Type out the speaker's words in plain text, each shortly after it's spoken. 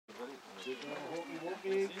Sit down, walkie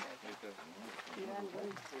walkie.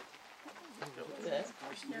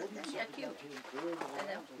 Yeah, cute.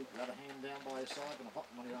 The other hand down by your side, and hop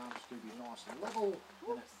them on your arms to be nice and level,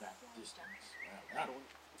 and at that distance. Well done.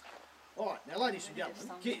 Alright, now ladies and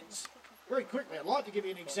gentlemen, kids, very quickly I'd like to give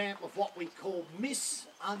you an example of what we call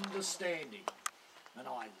misunderstanding. And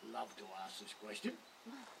I love to ask this question.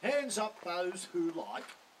 Hands up those who like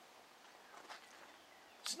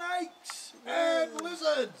snakes and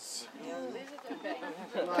lizards.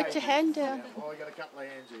 Put your hand down. Oh, I got a couple of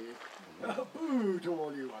hands here. Boo to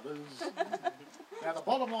all you others. Now the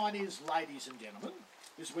bottom line is, ladies and gentlemen,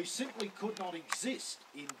 is we simply could not exist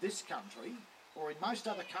in this country or in most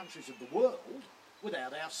other countries of the world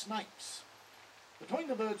without our snakes. Between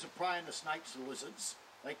the birds of prey and the snakes and lizards,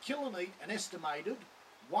 they kill and eat an estimated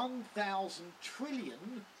 1,000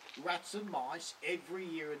 trillion rats and mice every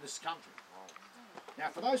year in this country. Now,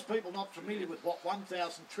 for those people not familiar with what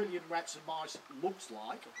 1,000 trillion rats and mice looks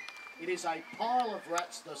like, it is a pile of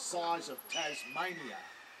rats the size of Tasmania.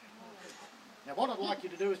 Now, what I'd like you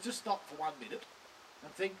to do is just stop for 1 minute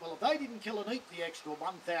and think, well, if they didn't kill and eat the extra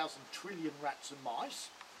 1,000 trillion rats and mice,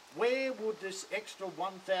 where would this extra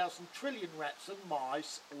 1,000 trillion rats and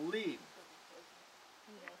mice live?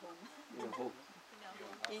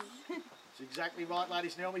 That's exactly right,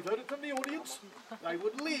 ladies and gentlemen. We've heard it from the audience. They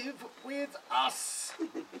would live with us.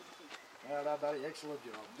 Well done, buddy. Excellent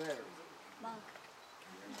job. Very.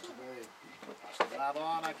 Very.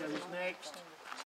 Mark. Who's next?